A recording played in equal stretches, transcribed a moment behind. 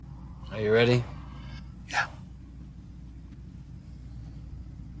Are you ready? Yeah.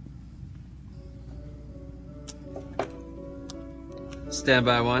 Stand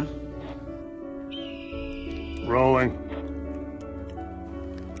by one. Rolling.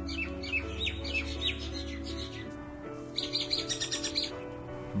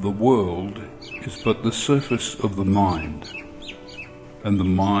 The world is but the surface of the mind, and the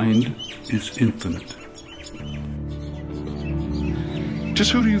mind is infinite.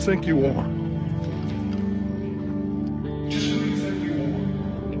 Just who do you think you are?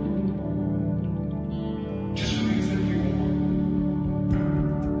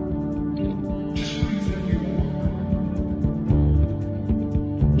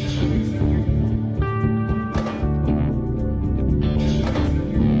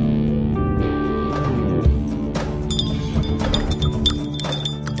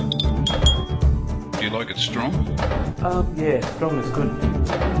 Do you like it strong? Yeah, strong is good.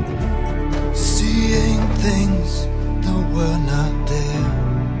 Seeing things that were not there.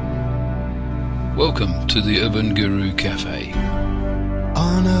 Welcome to the Urban Guru Cafe.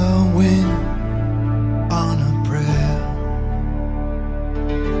 On a wing, on a prayer.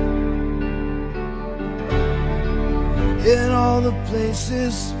 In all the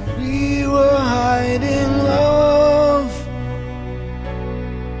places we were hiding love.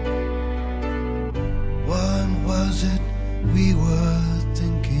 What was it we were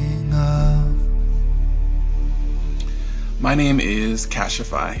thinking of? My name is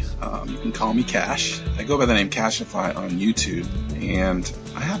Cashify. You can call me Cash. I go by the name Cashify on YouTube, and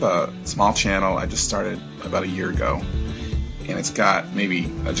I have a small channel I just started about a year ago, and it's got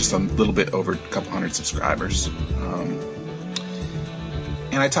maybe just a little bit over a couple hundred subscribers.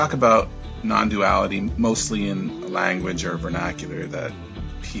 And I talk about non-duality mostly in a language or vernacular that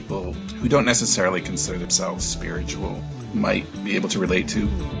people who don't necessarily consider themselves spiritual might be able to relate to.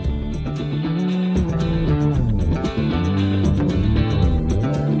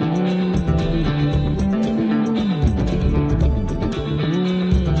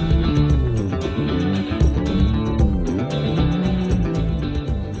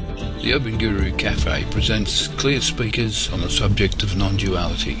 The Urban Guru Cafe presents clear speakers on the subject of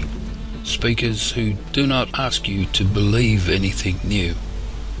non-duality. Speakers who do not ask you to believe anything new,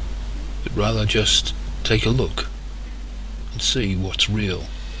 but rather just take a look and see what's real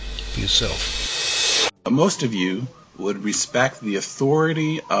for yourself. Most of you would respect the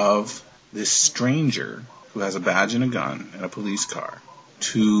authority of this stranger who has a badge and a gun and a police car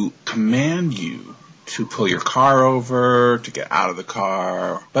to command you to pull your car over, to get out of the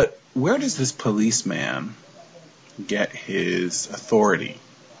car. But where does this policeman get his authority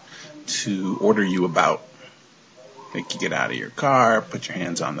to order you about? Make you get out of your car, put your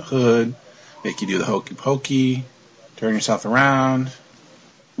hands on the hood, make you do the hokey pokey, turn yourself around.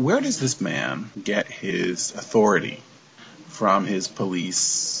 Where does this man get his authority? From his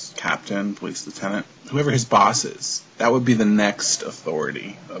police captain, police lieutenant, whoever his boss is. That would be the next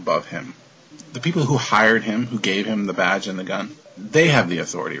authority above him. The people who hired him, who gave him the badge and the gun, they have the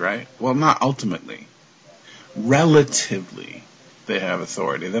authority, right? Well, not ultimately. Relatively, they have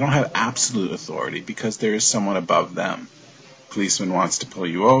authority. They don't have absolute authority because there is someone above them. Policeman wants to pull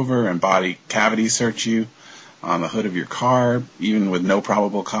you over and body cavity search you on the hood of your car, even with no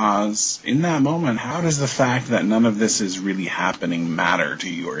probable cause. In that moment, how does the fact that none of this is really happening matter to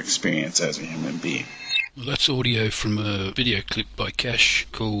your experience as a human being? Well, that's audio from a video clip by Cash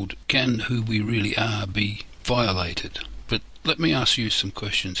called Can Who We Really Are Be Violated? But let me ask you some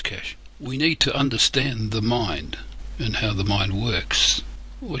questions, Cash. We need to understand the mind and how the mind works.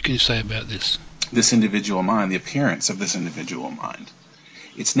 What can you say about this? This individual mind, the appearance of this individual mind.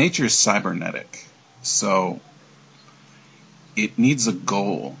 Its nature is cybernetic, so it needs a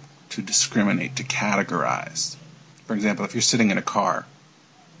goal to discriminate, to categorize. For example, if you're sitting in a car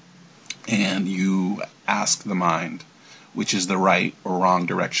and you ask the mind which is the right or wrong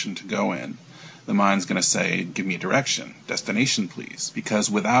direction to go in, the mind's going to say, give me a direction, destination please,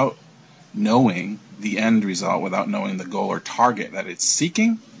 because without knowing the end result, without knowing the goal or target that it's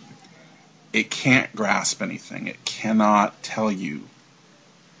seeking, it can't grasp anything. It cannot tell you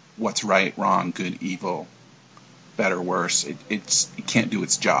what's right, wrong, good, evil, better, worse. It can't do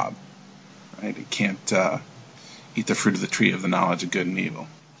its job, right? It can't eat the fruit of the tree of the knowledge of good and evil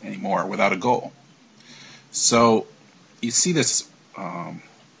anymore without a goal. So you see this,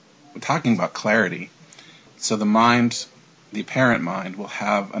 we're talking about clarity. So the mind, the apparent mind, will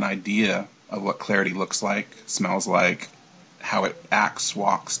have an idea of what clarity looks like, smells like, how it acts,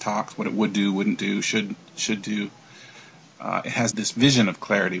 walks, talks, what it would do, wouldn't do, should do. It has this vision of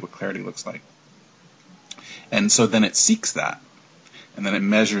clarity, what clarity looks like. And so then it seeks that. and then it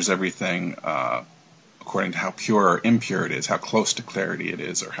measures everything according to how pure or impure it is, how close to clarity it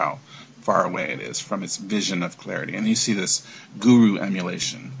is, or how far away it is from its vision of clarity. And you see this guru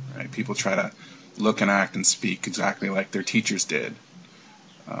emulation, right? People try to look and act and speak exactly like their teachers did,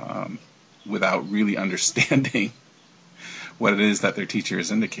 without really understanding what it is that their teacher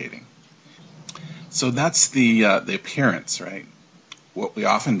is indicating. So that's the appearance, right? What we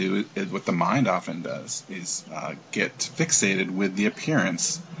often do, what the mind often does, is get fixated with the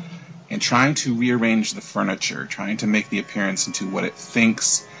appearance and trying to rearrange the furniture, trying to make the appearance into what it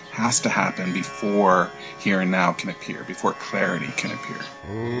thinks has to happen before here and now can appear, before clarity can appear.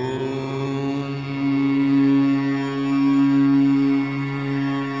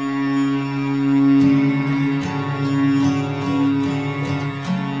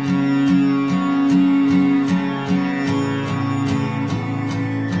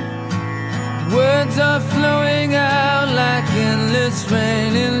 Words are flowing out like endless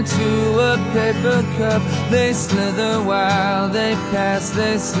rain into a paper cup. They slither while they pass,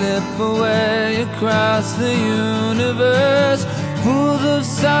 they slip away across the universe. Pools of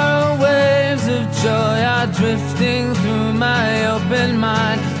sorrow, waves of joy are drifting through my open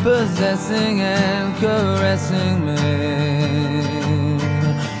mind, possessing and caressing me.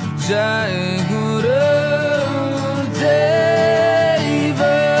 Jai Guru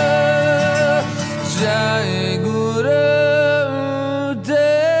Deva, Jai Guru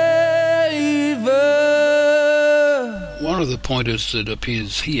Deva. One of the pointers that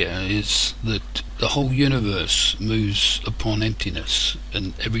appears here is that the whole universe moves upon emptiness,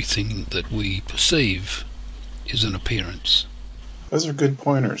 and everything that we perceive is an appearance. Those are good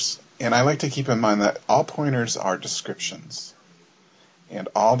pointers. And I like to keep in mind that all pointers are descriptions. And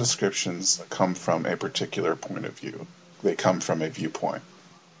all descriptions come from a particular point of view. They come from a viewpoint.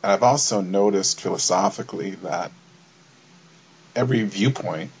 And I've also noticed philosophically that every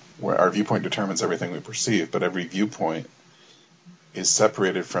viewpoint, where our viewpoint determines everything we perceive, but every viewpoint is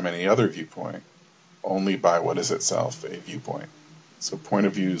separated from any other viewpoint only by what is itself a viewpoint. So point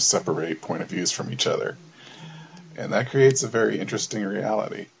of views separate point of views from each other. And that creates a very interesting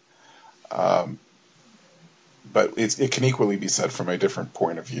reality. But it can equally be said from a different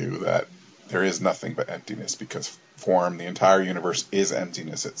point of view that there is nothing but emptiness, because form, the entire universe, is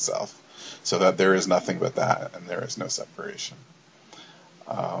emptiness itself. So that there is nothing but that, and there is no separation.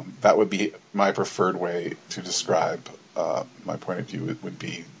 That would be my preferred way to describe my point of view. It would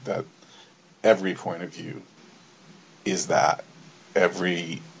be that every point of view is that.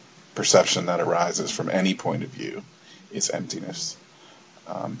 Every perception that arises from any point of view is emptiness.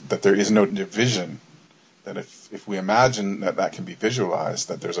 That there is no division. That if we imagine that can be visualized,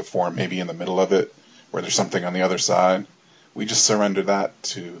 that there's a form maybe in the middle of it, where there's something on the other side, we just surrender that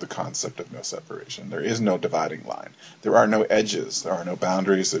to the concept of no separation. There is no dividing line. There are no edges. There are no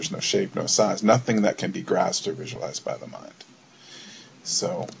boundaries. There's no shape, no size. Nothing that can be grasped or visualized by the mind.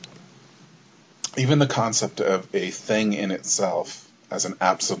 So even the concept of a thing in itself as an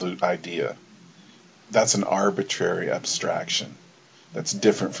absolute idea, that's an arbitrary abstraction that's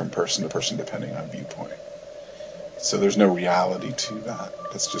different from person to person depending on viewpoint. So there's no reality to that.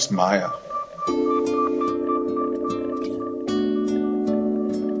 That's just Maya.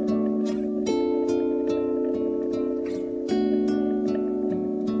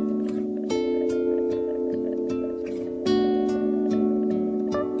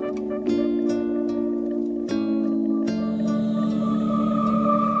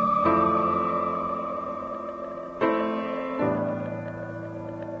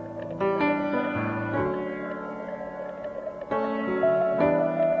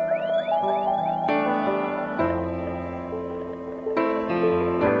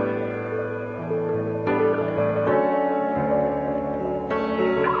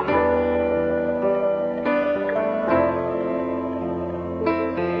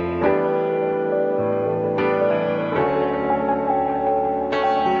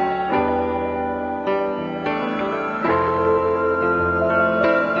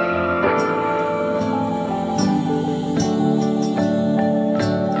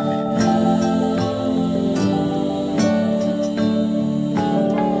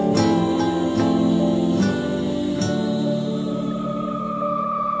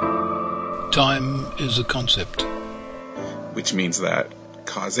 Time is a concept. Which means that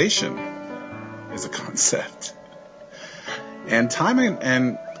causation is a concept. And time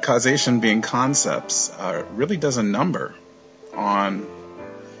and causation being concepts really does a number on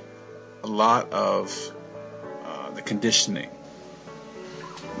a lot of the conditioning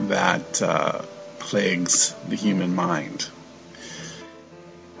that plagues the human mind.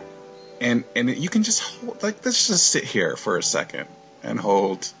 And you can just hold, let's just sit here for a second and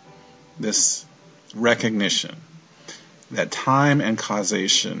hold this recognition that time and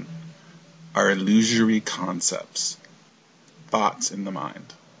causation are illusory concepts, thoughts in the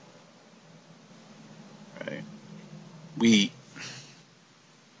mind. Right?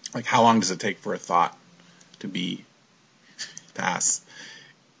 How long does it take for a thought to pass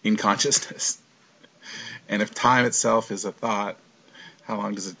in consciousness? And if time itself is a thought, how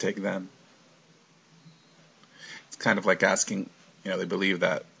long does it take then? It's kind of like asking, they believe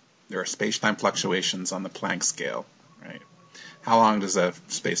that there are space-time fluctuations on the Planck scale, right? How long does a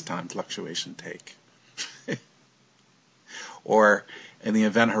space-time fluctuation take? Or in the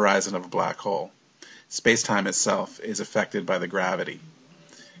event horizon of a black hole, space-time itself is affected by the gravity.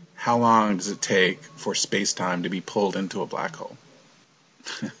 How long does it take for space-time to be pulled into a black hole?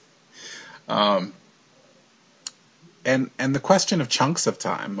 And the question of chunks of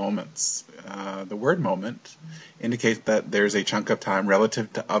time, moments, the word moment indicates that there's a chunk of time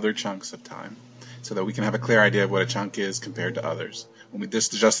relative to other chunks of time, so that we can have a clear idea of what a chunk is compared to others.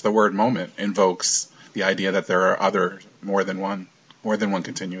 Just the word moment invokes the idea that there are more than one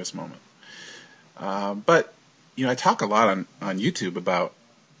continuous moment. But I talk a lot on YouTube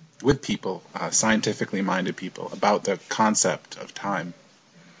with people, scientifically minded people, about the concept of time.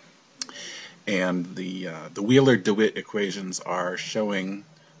 And the Wheeler-DeWitt equations are showing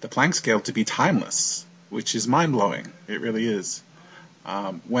the Planck scale to be timeless, which is mind-blowing. It really is.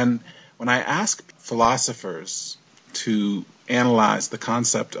 When I ask philosophers to analyze the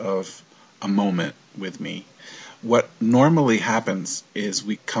concept of a moment with me, what normally happens is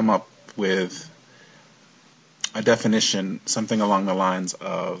we come up with a definition, something along the lines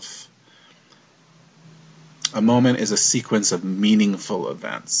of a moment is a sequence of meaningful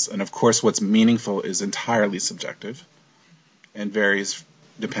events. And of course, what's meaningful is entirely subjective and varies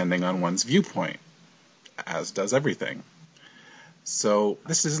depending on one's viewpoint, as does everything. So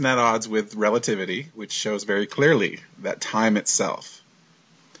this isn't at odds with relativity, which shows very clearly that time itself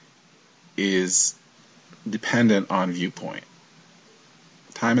is dependent on viewpoint.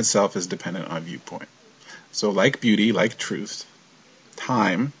 Time itself is dependent on viewpoint. So like beauty, like truth,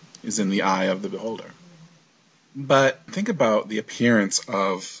 time is in the eye of the beholder. But think about the appearance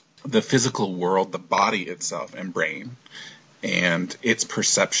of the physical world, the body itself and brain, and its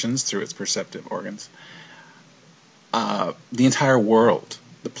perceptions through its perceptive organs. The entire world,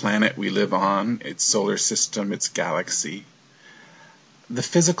 the planet we live on, its solar system, its galaxy, the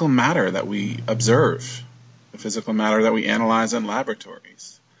physical matter that we observe, the physical matter that we analyze in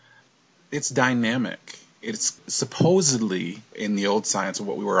laboratories. It's dynamic. It's supposedly, in the old science of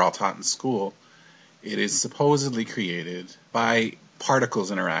what we were all taught in school, it is supposedly created by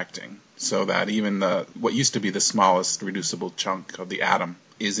particles interacting, so that even what used to be the smallest reducible chunk of the atom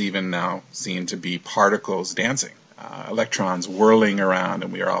is even now seen to be particles dancing, electrons whirling around,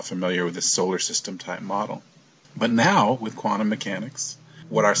 and we are all familiar with this solar system type model. But now, with quantum mechanics,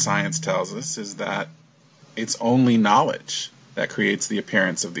 what our science tells us is that it's only knowledge that creates the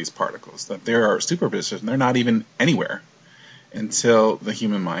appearance of these particles, that there are superpositions, they're not even anywhere until the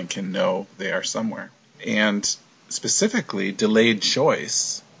human mind can know they are somewhere. And specifically, delayed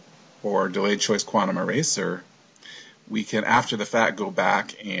choice, or delayed choice quantum eraser, we can, after the fact, go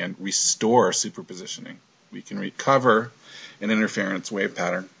back and restore superpositioning. We can recover an interference wave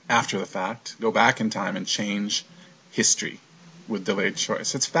pattern after the fact, go back in time and change history with delayed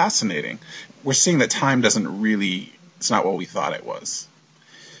choice. It's fascinating. We're seeing that time it's not what we thought it was.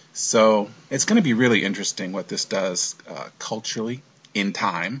 So it's going to be really interesting what this does culturally in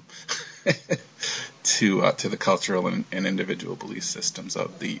time to the cultural and individual belief systems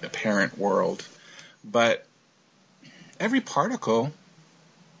of the apparent world. But every particle,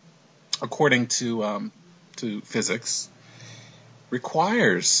 according to physics,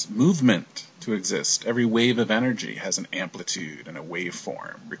 requires movement to exist. Every wave of energy has an amplitude and a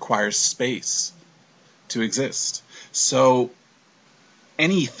waveform, requires space to exist. So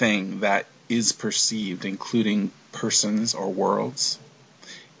anything that is perceived, including persons or worlds,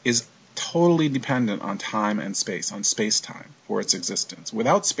 is totally dependent on time and space, on space-time for its existence.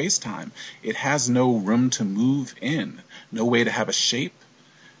 Without space-time, it has no room to move in, no way to have a shape,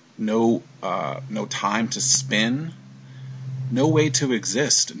 no time to spin, no way to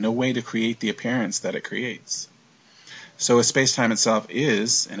exist, no way to create the appearance that it creates. So a space-time itself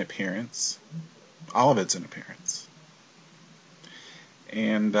is an appearance. All of it's an appearance.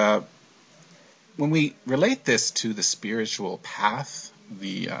 And when we relate this to the spiritual path,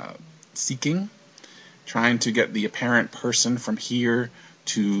 the seeking, trying to get the apparent person from here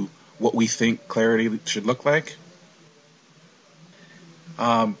to what we think clarity should look like,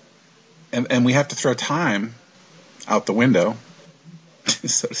 and we have to throw time out the window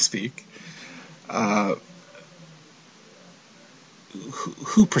so to speak,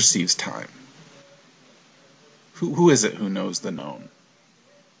 who perceives time? Who is it who knows the known?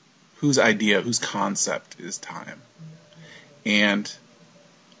 Whose idea, whose concept is time? And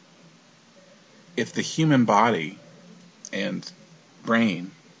if the human body and brain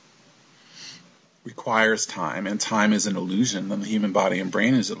requires time, and time is an illusion, then the human body and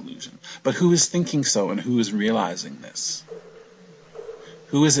brain is an illusion. But who is thinking so, and who is realizing this?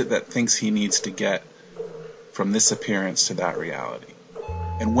 Who is it that thinks he needs to get from this appearance to that reality?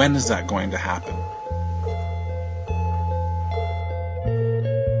 And when is that going to happen?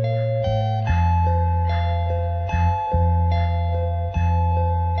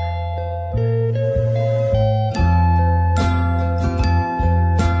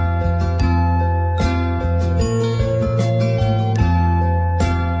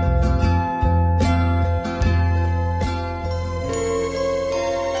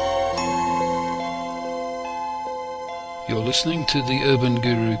 You're listening to the Urban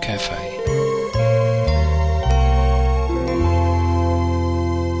Guru Cafe.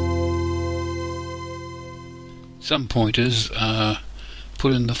 Some pointers are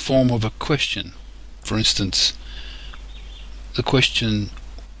put in the form of a question. For instance, the question,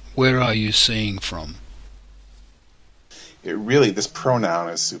 where are you seeing from? This pronoun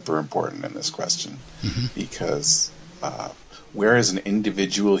is super important in this question, because where is an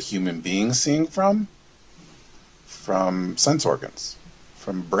individual human being seeing from? From sense organs,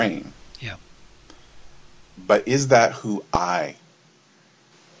 from brain. Yeah. But is that who I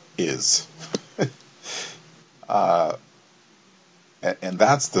is? And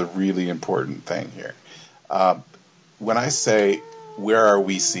that's the really important thing here. When I say, where are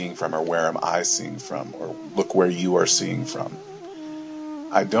we seeing from, or where am I seeing from, or look where you are seeing from,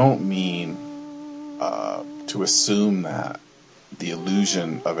 I don't mean to assume that the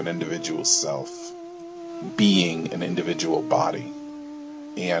illusion of an individual self being an individual body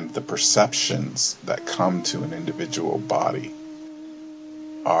and the perceptions that come to an individual body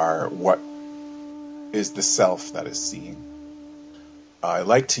are what is the self that is seeing. I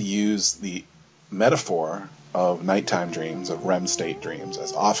like to use the metaphor of nighttime dreams, of REM state dreams,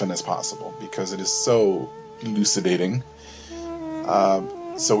 as often as possible, because it is so elucidating.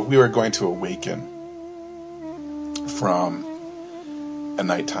 So we were going to awaken from a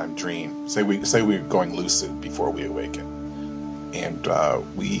nighttime dream. Say we're going lucid before we awaken, and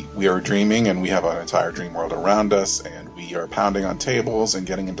we are dreaming, and we have an entire dream world around us, and we are pounding on tables and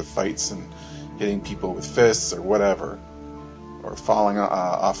getting into fights and hitting people with fists or whatever, or falling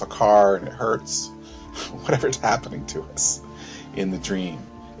off a car and it hurts. Whatever's happening to us in the dream,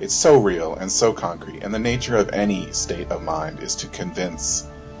 it's so real and so concrete. And the nature of any state of mind is to convince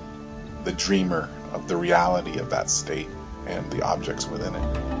the dreamer of the reality of that state and the objects within it.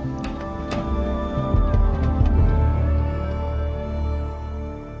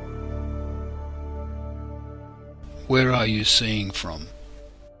 Where are you seeing from?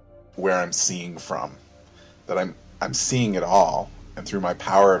 Where I'm seeing from. That I'm seeing it all, and through my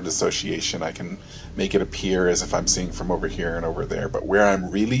power of dissociation I can make it appear as if I'm seeing from over here and over there. But where I'm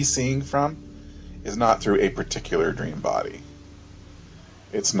really seeing from is not through a particular dream body.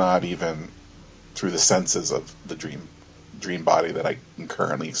 It's not even through the senses of the dream body that I'm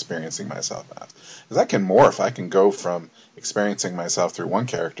currently experiencing myself as. Because I can morph. I can go from experiencing myself through one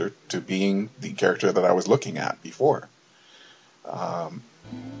character to being the character that I was looking at before.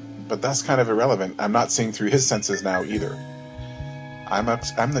 But that's kind of irrelevant. I'm not seeing through his senses now either. I'm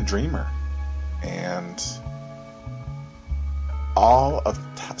the dreamer. And all of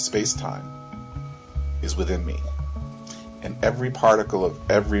space-time is within me. And every particle of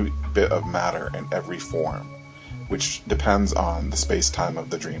every bit of matter and every form, which depends on the space-time of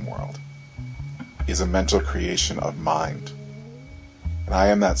the dream world, is a mental creation of mind. And I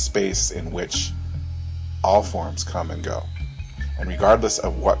am that space in which all forms come and go. And regardless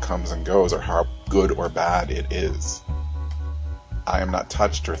of what comes and goes, or how good or bad it is, I am not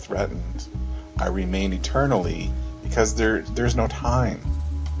touched or threatened. I remain eternally, because there's no time.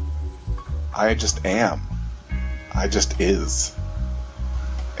 I just am. I just is.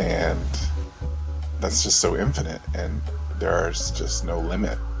 And that's just so infinite, and there's just no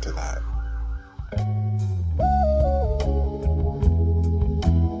limit to that.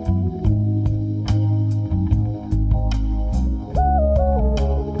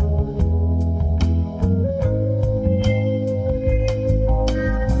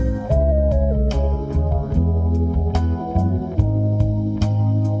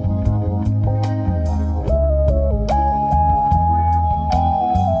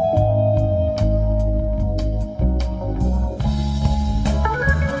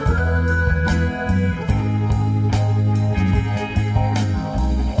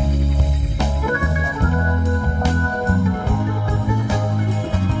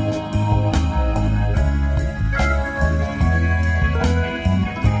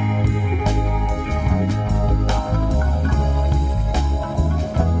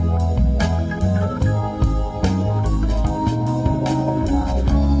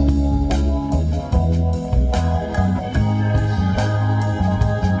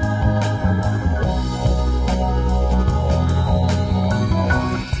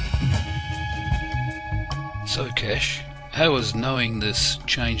 How has knowing this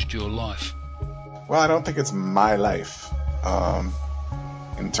changed your life? Well, I don't think it's my life,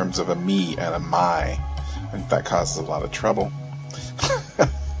 in terms of a me and a my. I think that causes a lot of trouble.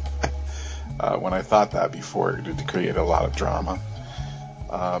 When I thought that before, it created a lot of drama.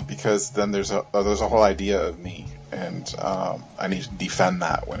 Because then there's a whole idea of me, and I need to defend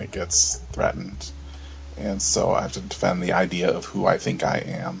that when it gets threatened. And so I have to defend the idea of who I think I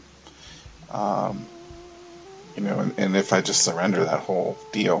am. And if I just surrender that whole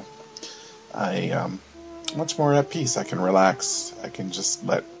deal, I'm much more at peace. I can relax. I can just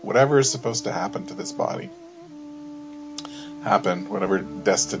let whatever is supposed to happen to this body happen, whatever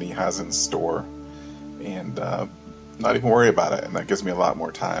destiny has in store, and not even worry about it. And that gives me a lot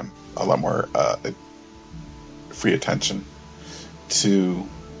more time, a lot more free attention to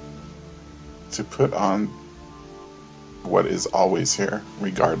put on what is always here,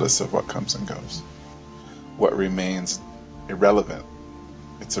 regardless of what comes and goes. What remains irrelevant.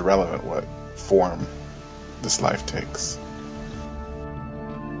 It's irrelevant what form this life takes.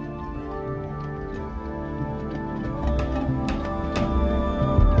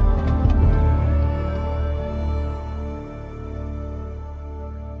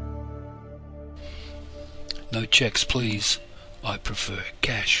 No checks, please. I prefer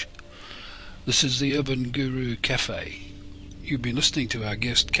cash. This is the Urban Guru Cafe. You've been listening to our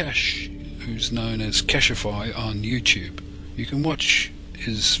guest Cash, who's known as Cashify on YouTube. You can watch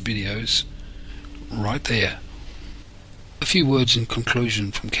his videos right there. A few words in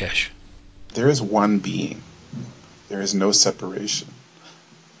conclusion from Cash. There is one being. There is no separation.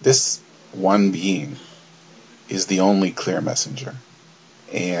 This one being is the only clear messenger.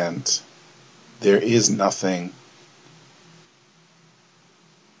 And there is nothing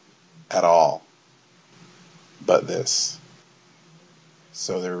at all but this.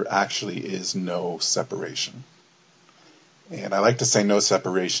 So there actually is no separation. And I like to say no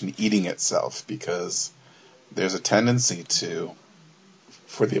separation eating itself, because there's a tendency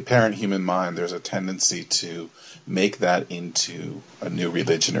for the apparent human mind, there's a tendency to make that into a new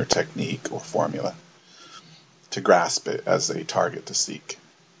religion or technique or formula, to grasp it as a target to seek.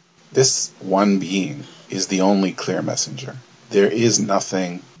 This one being is the only clear messenger. There is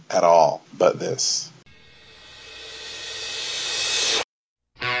nothing at all but this.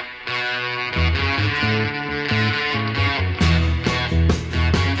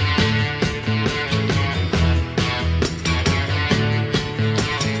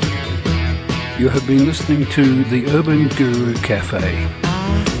 You have been listening to the Urban Guru Cafe.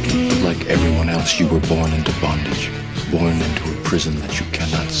 Like everyone else, you were born into bondage, born into a prison that you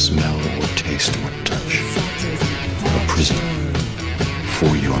cannot smell or taste or touch. A prison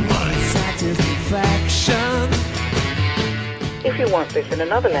for your mind. If you want this in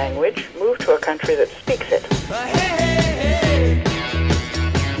another language, move to a country that speaks it.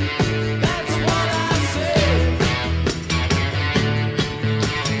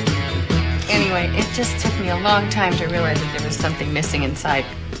 Anyway, it just took me a long time to realize that there was something missing inside,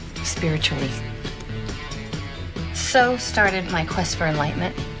 spiritually. So started my quest for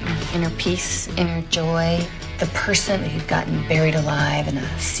enlightenment, inner peace, inner joy, the person who'd gotten buried alive in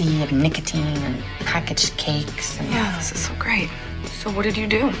a sea of nicotine and packaged cakes. And yeah, this is so great. So what did you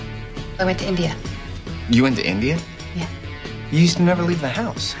do? I went to India. You went to India? Yeah. You used to never leave the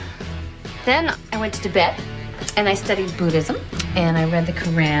house. Then I went to Tibet, and I studied Buddhism, and I read the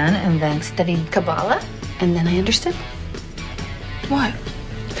Quran, and then studied Kabbalah, and then I understood. What?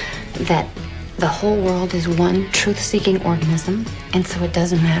 That the whole world is one truth-seeking organism, and so it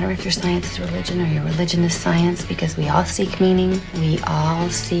doesn't matter if your science is religion or your religion is science, because we all seek meaning, we all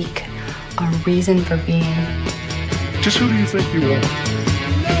seek a reason for being. Just who do you think you are?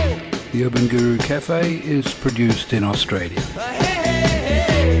 The Urban Guru Cafe is produced in Australia.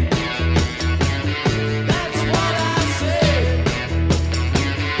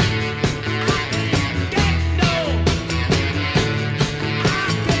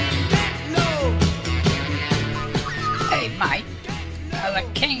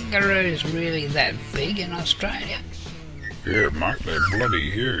 Kangaroos really that big in Australia? Yeah, Mike, they're bloody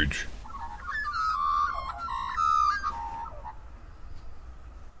huge.